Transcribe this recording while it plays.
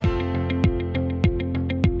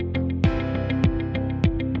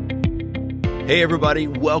Hey everybody,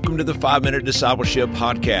 welcome to the 5-Minute Discipleship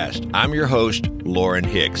Podcast. I'm your host, Lauren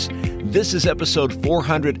Hicks. This is episode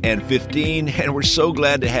 415, and we're so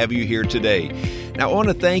glad to have you here today. Now, I want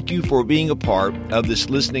to thank you for being a part of this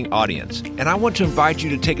listening audience, and I want to invite you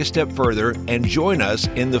to take a step further and join us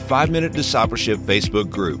in the 5-Minute Discipleship Facebook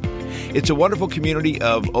group. It's a wonderful community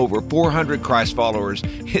of over 400 Christ followers.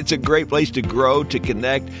 It's a great place to grow, to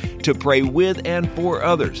connect, to pray with and for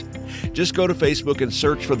others. Just go to Facebook and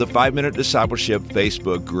search for the 5-Minute Discipleship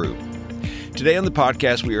Facebook group. Today on the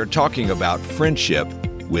podcast, we are talking about friendship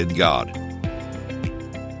with God.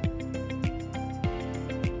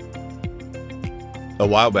 A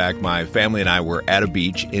while back, my family and I were at a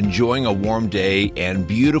beach enjoying a warm day and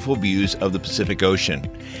beautiful views of the Pacific Ocean.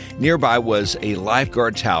 Nearby was a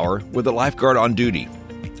lifeguard tower with a lifeguard on duty.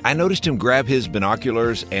 I noticed him grab his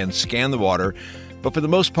binoculars and scan the water, but for the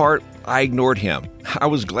most part, I ignored him. I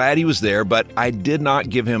was glad he was there, but I did not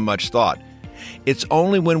give him much thought. It's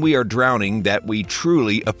only when we are drowning that we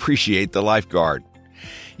truly appreciate the lifeguard.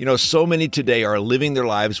 You know, so many today are living their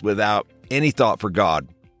lives without any thought for God.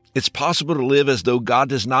 It's possible to live as though God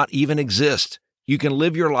does not even exist. You can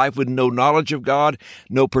live your life with no knowledge of God,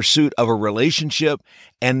 no pursuit of a relationship,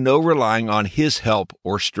 and no relying on His help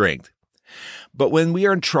or strength. But when we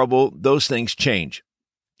are in trouble, those things change.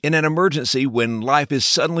 In an emergency, when life is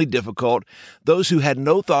suddenly difficult, those who had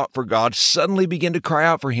no thought for God suddenly begin to cry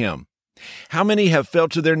out for Him. How many have fell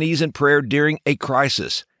to their knees in prayer during a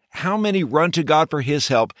crisis? How many run to God for His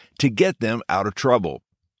help to get them out of trouble?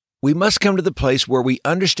 We must come to the place where we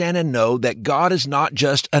understand and know that God is not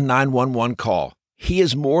just a 911 call. He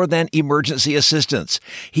is more than emergency assistance.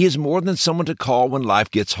 He is more than someone to call when life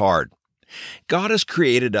gets hard. God has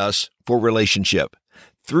created us for relationship.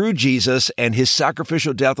 Through Jesus and His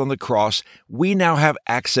sacrificial death on the cross, we now have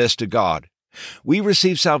access to God. We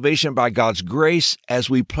receive salvation by God's grace as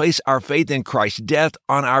we place our faith in Christ's death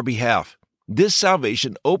on our behalf. This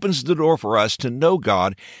salvation opens the door for us to know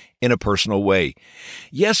God in a personal way.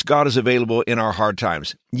 Yes, God is available in our hard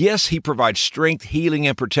times. Yes, He provides strength, healing,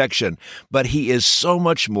 and protection, but He is so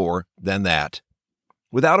much more than that.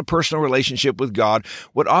 Without a personal relationship with God,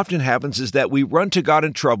 what often happens is that we run to God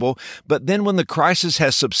in trouble, but then when the crisis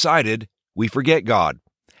has subsided, we forget God.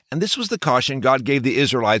 And this was the caution God gave the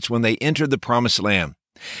Israelites when they entered the Promised Land.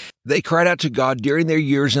 They cried out to God during their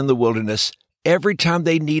years in the wilderness. Every time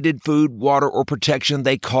they needed food, water, or protection,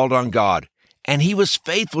 they called on God, and He was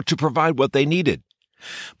faithful to provide what they needed.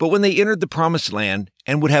 But when they entered the Promised Land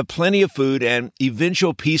and would have plenty of food and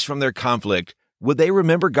eventual peace from their conflict, would they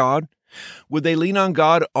remember God? Would they lean on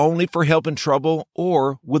God only for help in trouble,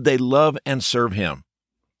 or would they love and serve Him?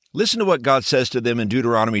 Listen to what God says to them in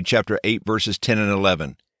Deuteronomy chapter 8, verses 10 and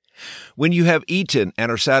 11. When you have eaten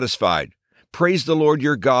and are satisfied, praise the Lord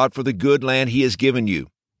your God for the good land He has given you.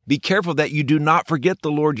 Be careful that you do not forget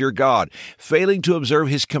the Lord your God, failing to observe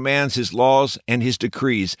His commands, His laws, and His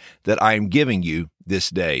decrees that I am giving you this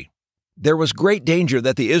day. There was great danger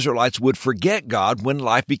that the Israelites would forget God when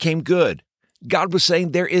life became good. God was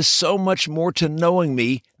saying there is so much more to knowing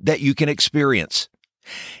me that you can experience.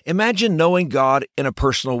 Imagine knowing God in a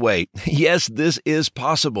personal way. Yes, this is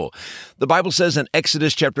possible. The Bible says in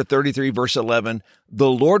Exodus chapter 33, verse 11, the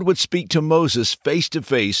Lord would speak to Moses face to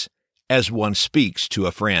face as one speaks to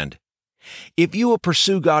a friend. If you will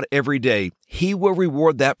pursue God every day, He will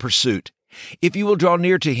reward that pursuit. If you will draw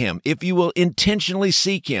near to Him, if you will intentionally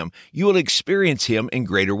seek Him, you will experience Him in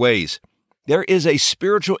greater ways. There is a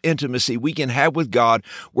spiritual intimacy we can have with God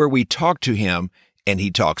where we talk to Him and He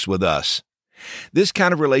talks with us. This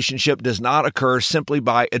kind of relationship does not occur simply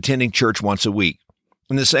by attending church once a week.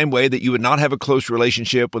 In the same way that you would not have a close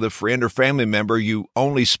relationship with a friend or family member you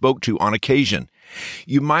only spoke to on occasion.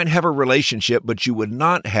 You might have a relationship, but you would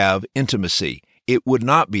not have intimacy. It would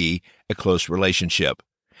not be a close relationship.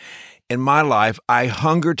 In my life, I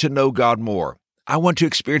hunger to know God more. I want to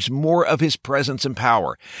experience more of His presence and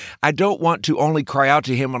power. I don't want to only cry out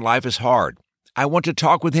to Him when life is hard. I want to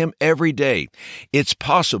talk with Him every day. It's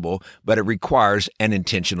possible, but it requires an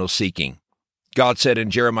intentional seeking. God said in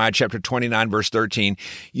Jeremiah chapter 29, verse 13,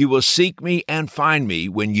 you will seek me and find me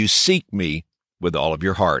when you seek me with all of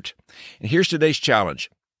your heart. And here's today's challenge.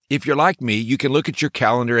 If you're like me, you can look at your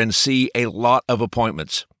calendar and see a lot of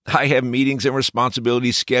appointments. I have meetings and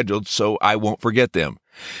responsibilities scheduled so I won't forget them.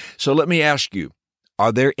 So let me ask you,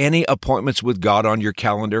 are there any appointments with God on your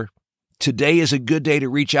calendar? Today is a good day to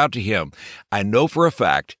reach out to Him. I know for a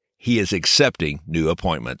fact He is accepting new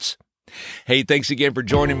appointments. Hey, thanks again for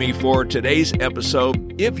joining me for today's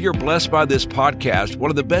episode. If you're blessed by this podcast, one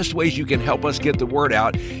of the best ways you can help us get the word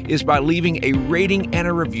out is by leaving a rating and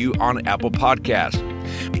a review on Apple Podcasts.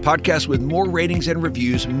 Podcasts with more ratings and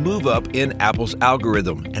reviews move up in Apple's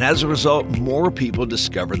algorithm, and as a result, more people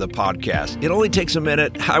discover the podcast. It only takes a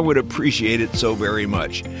minute. I would appreciate it so very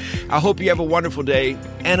much. I hope you have a wonderful day,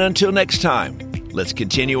 and until next time, let's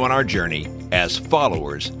continue on our journey as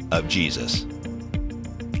followers of Jesus.